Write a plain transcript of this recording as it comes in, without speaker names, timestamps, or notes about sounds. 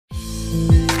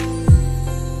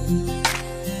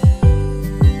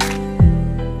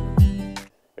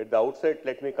outset,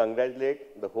 let me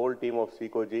congratulate the whole team of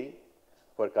SeekoG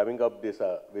for coming up this,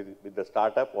 with the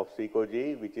startup of SeekoG,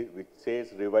 which says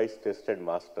Revise, Test and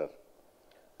Master.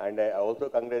 And I also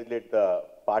congratulate the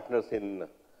partners in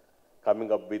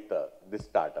coming up with this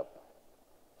startup.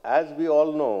 As we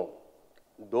all know,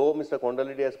 though Mr. Kondal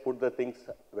Reddy has put the things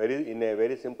in a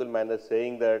very simple manner,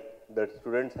 saying that the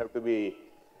students have to be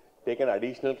taken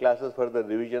additional classes for the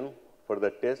revision, for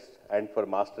the test, and for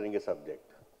mastering a subject.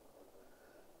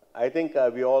 I think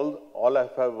we all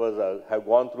have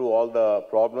gone through all the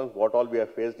problems, what all we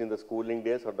have faced in the schooling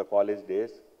days or the college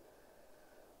days.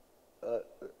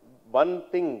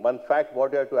 One fact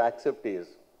what you have to accept is,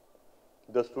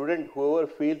 the student, whoever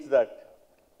feels that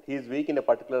he is weak in a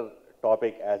particular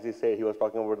topic, as he said, he was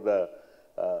talking about the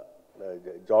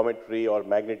geometry or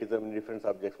magnetism in different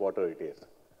subjects, whatever it is.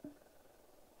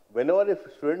 Whenever a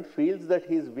student feels that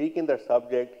he is weak in that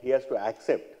subject, he has to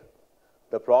accept.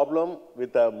 The problem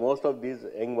with most of these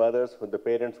young mothers, with the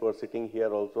parents who are sitting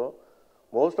here also,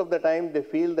 most of the time they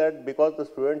feel that because the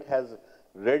student has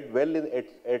read well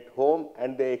at home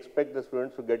and they expect the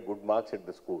students to get good marks at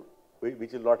the school,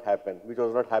 which will not happen, which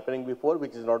was not happening before,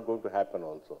 which is not going to happen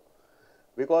also.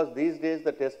 Because these days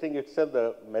the testing itself,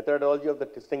 the methodology of the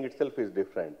testing itself is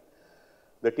different.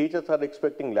 The teachers are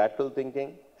expecting lateral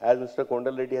thinking. As Mr.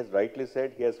 Kondal Reddy has rightly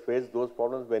said, he has faced those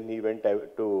problems when he went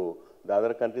to the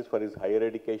other countries for his higher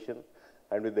education,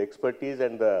 and with the expertise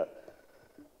and the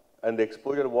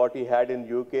exposure what he had in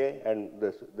UK, and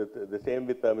the same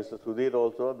with Mr. Sudhir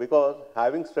also, because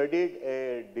having studied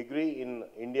a degree in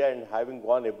India and having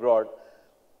gone abroad,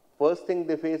 first thing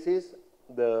they face is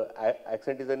the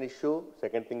accent is an issue,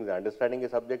 second thing is understanding a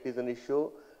subject is an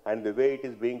issue, and the way it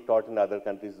is being taught in other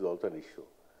countries is also an issue.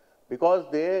 Because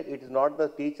there it is not the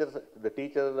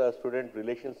teacher-student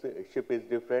relationship is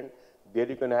different. There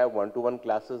you can have one-to-one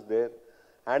classes there.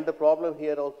 And the problem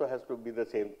here also has to be the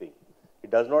same thing. It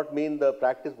does not mean the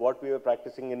practice, what we were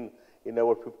practicing in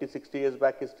about 50, 60 years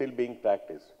back is still being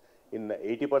practiced. In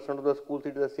 80% of the schools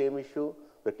it is the same issue.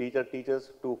 The teacher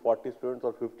teaches to 40 students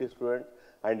or 50 students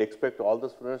and expect all the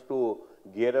students to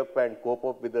gear up and cope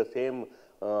up with the same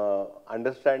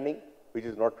understanding, which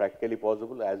is not practically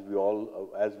possible, as we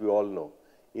all know.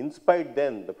 In spite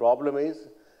then, the problem is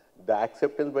the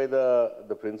acceptance by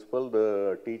the principal,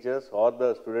 the teachers or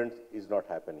the students is not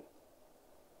happening.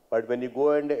 But when you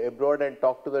go abroad and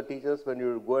talk to the teachers, when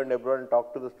you go abroad and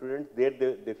talk to the students,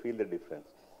 they feel the difference.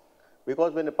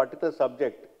 Because when a particular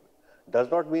subject does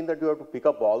not mean that you have to pick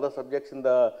up all the subjects in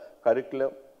the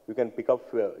curriculum, you can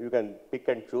pick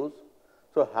and choose.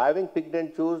 So having picked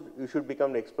and choose, you should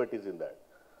become an expertise in that.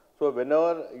 So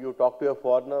whenever you talk to a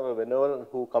foreigner or whenever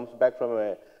who comes back from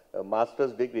a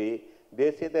master's degree,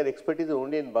 they say their expertise is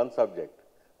only in one subject.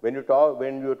 When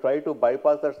you try to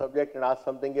bypass that subject and ask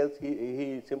something else,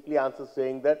 he simply answers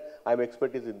saying that I'm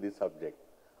expertise in this subject.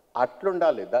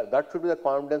 Atlundale, that should be the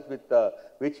confidence with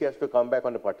which he has to come back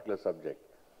on a particular subject.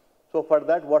 So for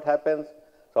that, what happens?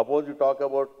 Suppose you talk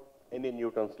about any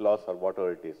Newton's laws or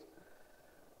whatever it is.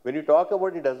 When you talk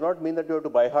about it, it does not mean that you have to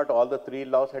by heart all the 3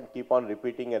 laws and keep on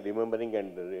repeating and remembering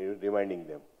and reminding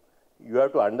them. You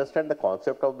have to understand the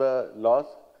concept of the laws.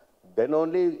 Then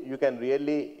only you can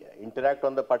really interact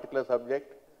on the particular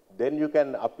subject. Then you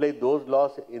can apply those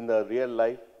laws in the real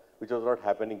life, which was not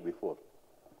happening before.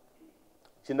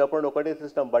 చిన్నప్పుడు ఒకటే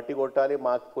system బట్టి కొట్టాలి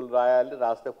marks full రాయాలి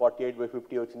రాస్తే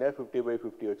 48/50 వచ్చినాయి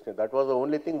 50/50 వచ్చినాయి. That was the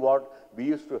only thing what we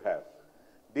used to have.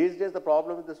 These days the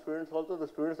problem with the students also, the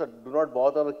students do not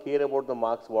bother or care about the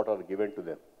marks what are given to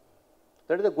them.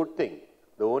 That is a good thing.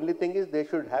 The only thing is they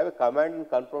should have a command and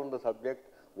control on the subject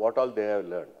what all they have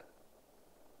learned.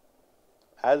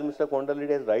 As Mr. Kondal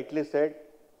Reddy has rightly said,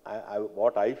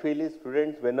 what I feel is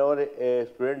students, whenever a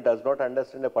student does not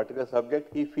understand a particular subject,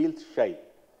 he feels shy.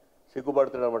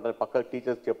 Sigubaduthunnadu pakka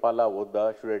teachers cheppala vodda,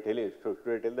 should I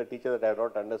tell the teacher that I have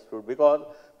not understood? Because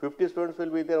 50 students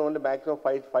will be there, only maximum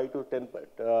 5 to 10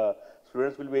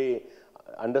 students will be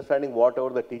understanding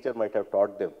whatever the teacher might have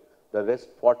taught them. The rest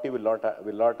 40 will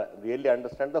not really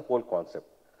understand the whole concept.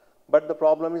 But the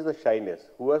problem is the shyness.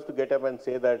 Who has to get up and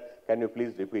say that, can you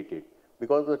please repeat it?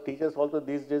 Because the teachers also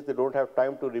these days, they don't have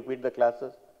time to repeat the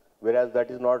classes, whereas that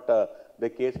is not the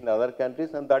case in other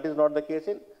countries, and that is not the case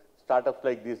in startups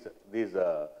like these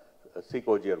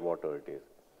SeekoG or whatever it is.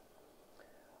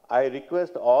 I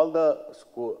request all the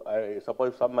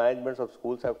suppose some managements of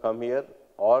schools have come here,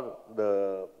 or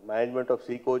the management of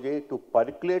SeekoG, to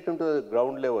percolate into the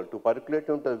ground level, to percolate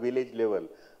into the village level,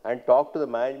 and talk to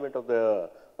the management of the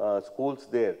schools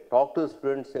there, talk to the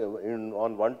students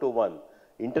on one-to-one,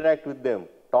 interact with them,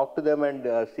 talk to them and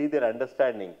see their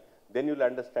understanding. Then you'll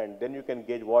understand. Then you can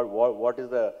gauge what is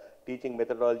the teaching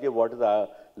methodology, what is the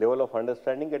level of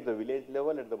understanding at the village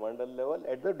level, at the mandal level,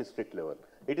 at the district level.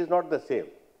 It is not the same.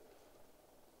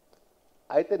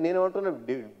 I think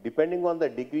depending on the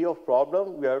degree of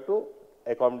problem, we have to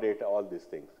accommodate all these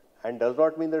things. And does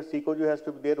not mean that SeekoG has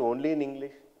to be there only in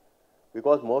English,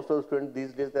 because most of the students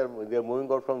these days they are moving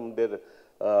out from their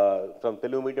from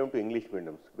Telugu medium to English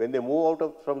mediums. When they move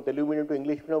out from Telugu medium to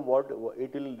English medium,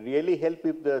 it will really help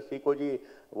if the SeekoG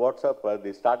WhatsApp,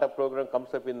 the startup program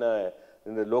comes up in the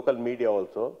local media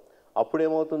also. Appudu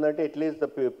emavutundante, at least the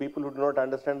people who do not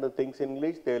understand the things in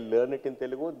English, they will learn it in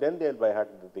Telugu, then they will by heart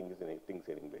the things in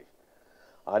English.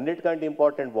 Annitkanti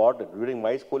important, during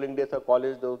my schooling days or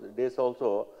college days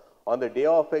also, on the day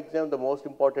of exam, the most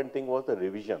important thing was the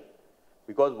revision.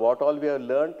 Because what all we have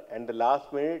learned, and the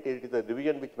last minute, it is the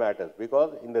revision which matters.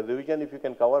 Because in the revision, if you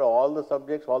can cover all the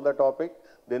subjects, all the topics,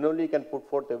 then only you can put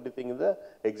forth everything in the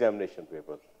examination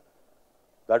paper.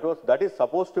 That is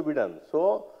supposed to be done.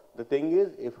 So the thing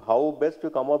is, how best to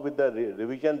come up with the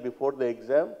revision before the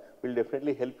exam will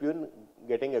definitely help you in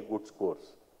getting a good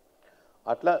scores.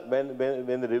 Atla, when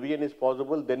the revision is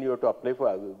possible, then you have to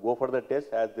go for the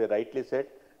test, as they rightly said.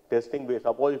 Testing,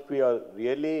 suppose if we are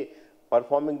really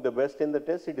performing the best in the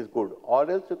test, it is good. Or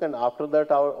else you can, after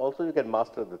that also you can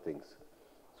master the things.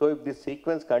 So if this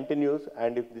sequence continues,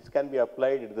 and if this can be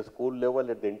applied at the school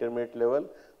level, at the intermediate level,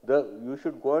 you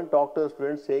should go and talk to the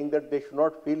students saying that they should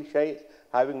not feel shy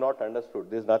having not understood.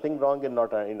 There is nothing wrong in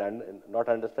not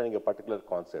understanding a particular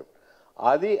concept.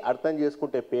 Adi artham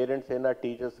cheskunte parents aina,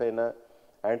 teachers aina.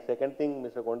 And second thing,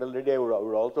 Mr. Kondal Reddy, I would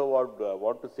also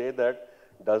want to say that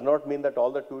does not mean that all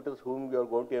the tutors whom you are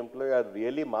going to employ are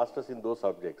really masters in those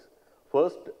subjects.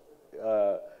 First,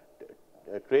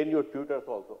 train your tutors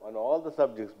also on all the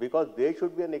subjects, because they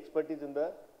should be an expertise in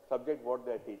the subject what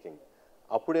they are teaching.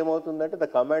 Appudu emavutundante, the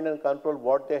command and control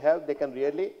what they have, they can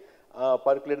really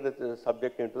percolate the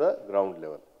subject into the ground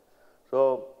level.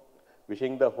 So,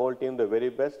 wishing the whole team the very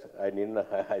best. I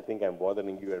think I'm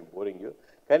bothering you and boring you.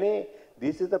 Kani,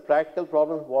 this is the practical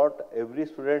problems what every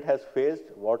student has faced,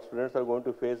 what students are going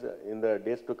to face in the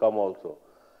days to come also.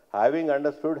 Having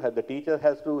understood, the teacher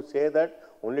has to say that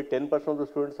only 10% of the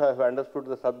students have understood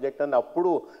the subject, and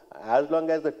appudu, as long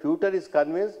as the tutor is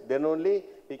convinced, then only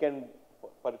he can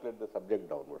percolate the subject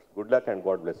downwards. Good luck and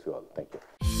God bless you all. Thank you.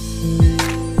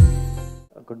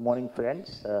 Good morning,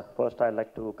 friends. First, I'd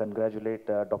like to congratulate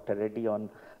Dr. Reddy on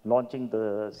launching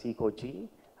the SeekoG.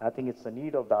 I think it's the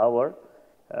need of the hour.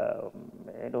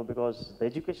 Because the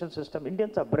education system,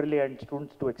 Indians are brilliant,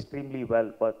 students do extremely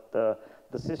well, but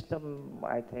the system,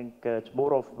 I think, it's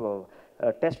more of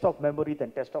a test of memory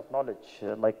than test of knowledge.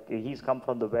 Like he's come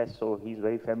from the West, so he's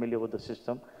very familiar with the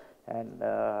system. And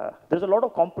there's a lot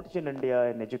of competition in India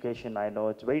in education. I know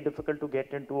it's very difficult to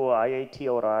get into IIT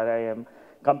or RIM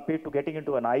compared to getting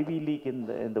into an Ivy League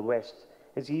in the West.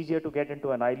 It's easier to get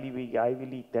into an Ivy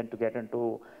League than to get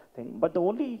into thing. But the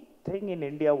only thing in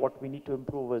India, what we need to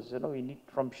improve is, we need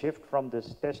shift from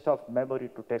this test of memory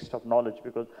to test of knowledge,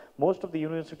 because most of the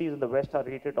universities in the West are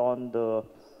rated on the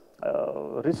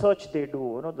research they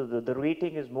do. The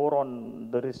rating is more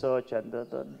on the research and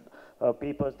the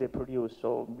papers they produce.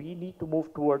 So we need to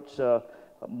move towards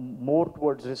more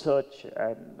towards research,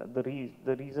 and the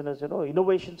reason is,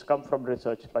 innovations come from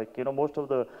research. Like, most of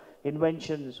the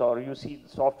inventions, or you see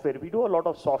software, we do a lot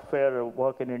of software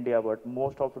work in India, but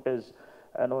most of it is,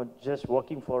 just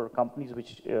working for companies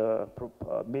which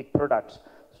make products.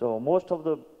 So most of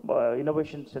the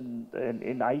innovations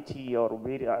in IT or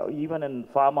even in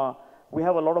pharma, we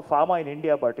have a lot of pharma in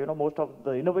India, but most of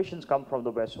the innovations come from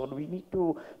the West. So we need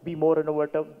to be more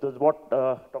innovative. This is what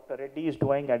Dr. Reddy is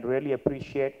doing. I'd really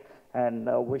appreciate and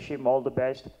wish him all the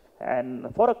best.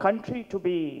 And for a country to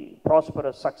be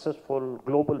prosperous, successful,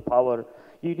 global power,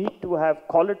 you need to have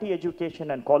quality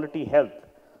education and quality health.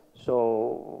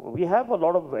 So we have a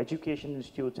lot of education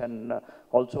institutes and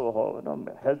also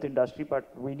health industry,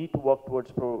 but we need to work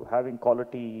towards having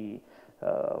quality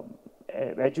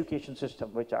education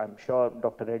system, which I'm sure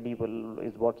Dr. Reddy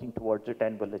is working towards it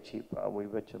and will achieve. We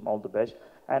wish him all the best.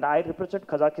 And I represent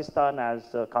Kazakhstan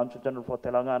as Council General for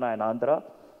Telangana and Andhra.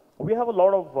 We have a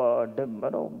lot of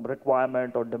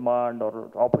requirement or demand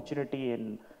or opportunity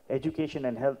in education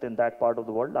and health in that part of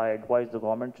the world. I advise the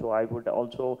government, so I would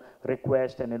also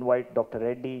request and invite Dr.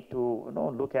 Reddy to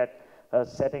look at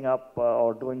setting up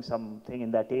or doing something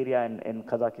in that area in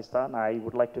Kazakhstan. I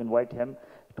would like to invite him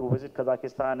to visit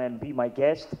Kazakhstan and be my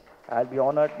guest. I'll be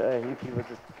honored if he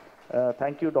visits.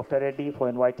 Thank you, Dr. Reddy, for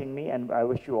inviting me, and I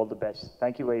wish you all the best.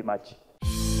 Thank you very much.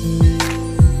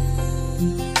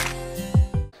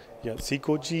 Yeah,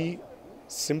 SeekoG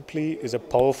simply is a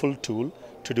powerful tool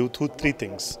to do three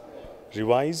things.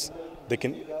 revise, they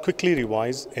can quickly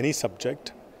revise any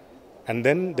subject, and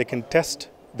then they can test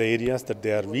the areas that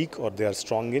they are weak or they are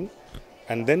strong in.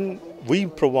 And then we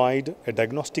provide a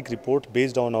diagnostic report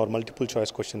based on our multiple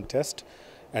choice question test,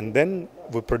 and then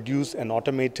we produce an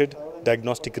automated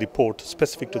diagnostic report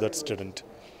specific to that student.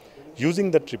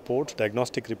 Using that report,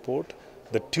 diagnostic report,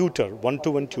 the tutor,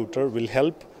 one-to-one tutor, will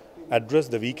help address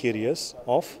the weak areas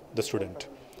of the student.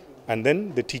 And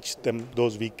then they teach them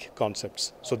those weak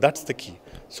concepts. So that's the key.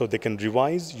 So they can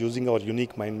revise using our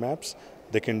unique mind maps.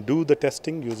 They can do the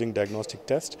testing using diagnostic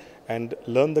test and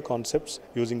learn the concepts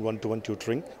using one-to-one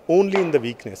tutoring only in the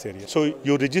weakness area. So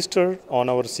you register on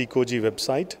our SeekoG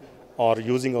website or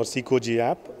using our SeekoG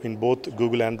app in both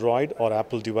Google Android or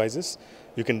Apple devices.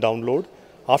 You can download.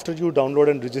 After you download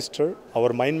and register,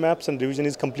 our mind maps and revision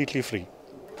is completely free.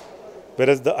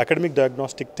 Whereas the academic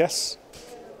diagnostic tests,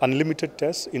 unlimited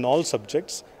tests in all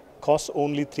subjects, costs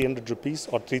only 300 rupees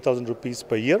or 3,000 rupees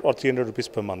per year or 300 rupees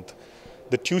per month.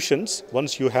 The tuitions,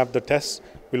 once you have the tests,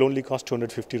 will only cost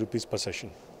 250 rupees per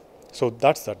session. So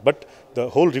that's that. But the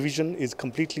whole revision is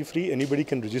completely free. Anybody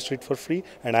can register it for free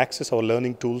and access our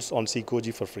learning tools on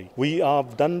SeekoG for free. We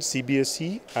have done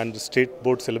CBSE and state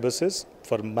board syllabuses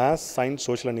for maths, science,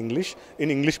 social and English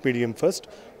in English medium first,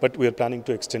 but we are planning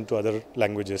to extend to other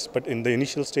languages. But in the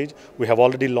initial stage, we have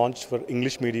already launched for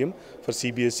English medium for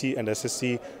CBSE and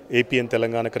SSC, AP and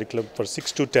Telangana curriculum for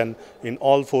 6 to 10 in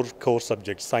all 4 core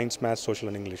subjects, science, maths, social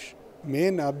and English.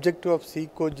 Main objective of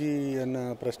SeekoG అన్న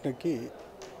ప్రశ్నకి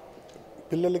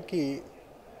పిల్లలకి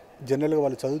జనరల్గా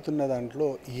వాళ్ళు చదువుతున్న దాంట్లో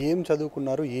ఏం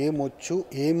చదువుకున్నారు, ఏం వచ్చు,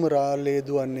 ఏం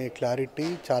రాలేదు అనే క్లారిటీ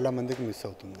చాలామందికి మిస్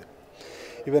అవుతుంది.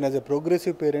 Even as a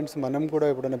progressive parents మనం కూడా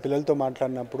ఎప్పుడైనా పిల్లలతో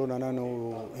మాట్లాడినప్పుడు నాన్న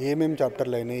నువ్వు ఏమేం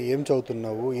చాప్టర్లు అయినాయి, ఏం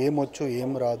చదువుతున్నావు, ఏమొచ్చు,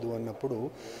 ఏం రాదు అన్నప్పుడు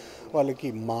వాళ్ళకి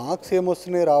మార్క్స్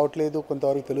ఏమొస్తున్నాయి రావట్లేదు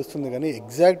కొంతవరకు తెలుస్తుంది, కానీ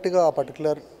ఎగ్జాక్ట్గా ఆ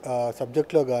పర్టికులర్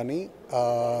సబ్జెక్ట్లో కానీ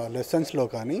లెసన్స్లో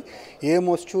కానీ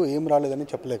ఏమొచ్చు ఏం రాలేదని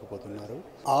చెప్పలేకపోతున్నారు.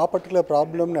 ఆ పర్టికులర్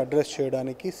ప్రాబ్లమ్ని అడ్రస్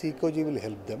చేయడానికి SeekoG విల్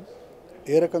హెల్ప్ దెమ్.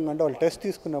 ఏ రకంగా అంటే వాళ్ళు టెస్ట్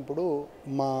తీసుకున్నప్పుడు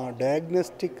మా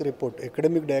diagnostic report,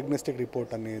 academic diagnostic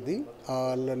report అనేది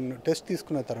వాళ్ళని టెస్ట్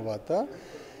తీసుకున్న తర్వాత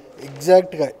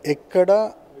ఎగ్జాక్ట్గా ఎక్కడ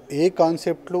ఏ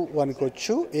కాన్సెప్ట్లు వాళ్ళకి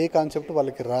వచ్చు, ఏ కాన్సెప్ట్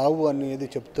వాళ్ళకి రావు అనేది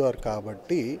చెప్తారు.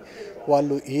 కాబట్టి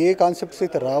వాళ్ళు ఏ కాన్సెప్ట్స్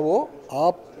అయితే రావో ఆ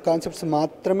కాన్సెప్ట్స్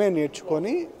మాత్రమే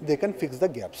నేర్చుకొని they can fix the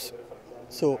gaps.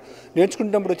 So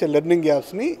నేర్చుకున్నప్పుడు వచ్చే లెర్నింగ్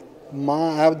గ్యాప్స్ని మా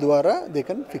యాప్ ద్వారా they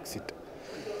can fix it.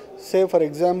 Say for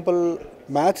example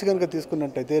maths కనుక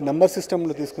తీసుకున్నట్టయితే, నెంబర్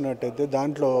సిస్టంలో తీసుకున్నట్టయితే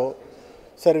దాంట్లో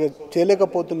సరిగా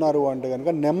చేయలేకపోతున్నారు అంటే కనుక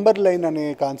నెంబర్ లైన్ అనే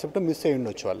కాన్సెప్ట్ మిస్ అయ్యి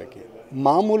ఉండొచ్చు వాళ్ళకి.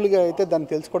 మామూలుగా అయితే దాన్ని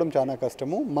తెలుసుకోవడం చాలా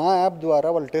కష్టము. మా యాప్ ద్వారా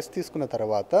వాళ్ళు టెస్ట్ తీసుకున్న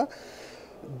తర్వాత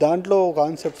దాంట్లో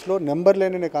కాన్సెప్ట్స్లో నెంబర్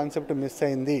లైన్ అనే కాన్సెప్ట్ మిస్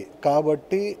అయింది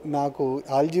కాబట్టి నాకు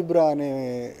ఆల్జిబ్రా అనే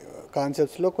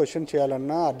కాన్సెప్ట్స్లో క్వశ్చన్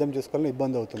చేయాలన్నా అర్థం చేసుకోవాలని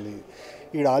ఇబ్బంది అవుతుంది.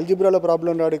 ఈ ఆల్జిబ్రాలో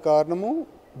ప్రాబ్లం రావడానికి కారణము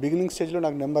బిగినింగ్ స్టేజ్లో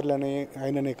నాకు నెంబర్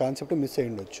లైన్ అనే కాన్సెప్ట్ మిస్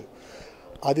అయ్యి ఉండొచ్చు.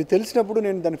 అది తెలిసినప్పుడు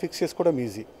నేను దాన్ని ఫిక్స్ చేసుకోవడం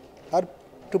easy. Are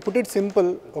to put it simple,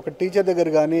 ఒక టీచర్ దగ్గర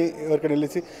కానీ ఎవరికైనా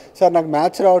వెళ్ళేసి సార్ నాకు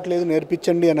మ్యాథ్స్ రావట్లేదు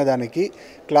నేర్పించండి అన్నదానికి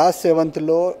క్లాస్ 7th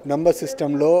నెంబర్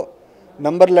సిస్టంలో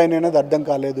నెంబర్ లైన్ అనేది అర్థం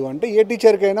కాలేదు అంటే ఏ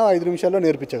టీచర్కైనా 5 నిమిషాల్లో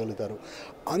నేర్పించగలుగుతారు.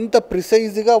 అంత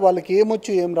ప్రిసైజ్గా వాళ్ళకి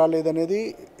ఏమొచ్చు ఏం రాలేదనేది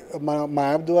మా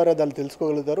యాప్ ద్వారా వాళ్ళు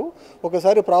తెలుసుకోగలుగుతారు.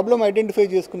 ఒకసారి ప్రాబ్లం ఐడెంటిఫై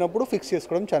చేసుకున్నప్పుడు ఫిక్స్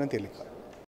చేసుకోవడం చాలా తేలిక.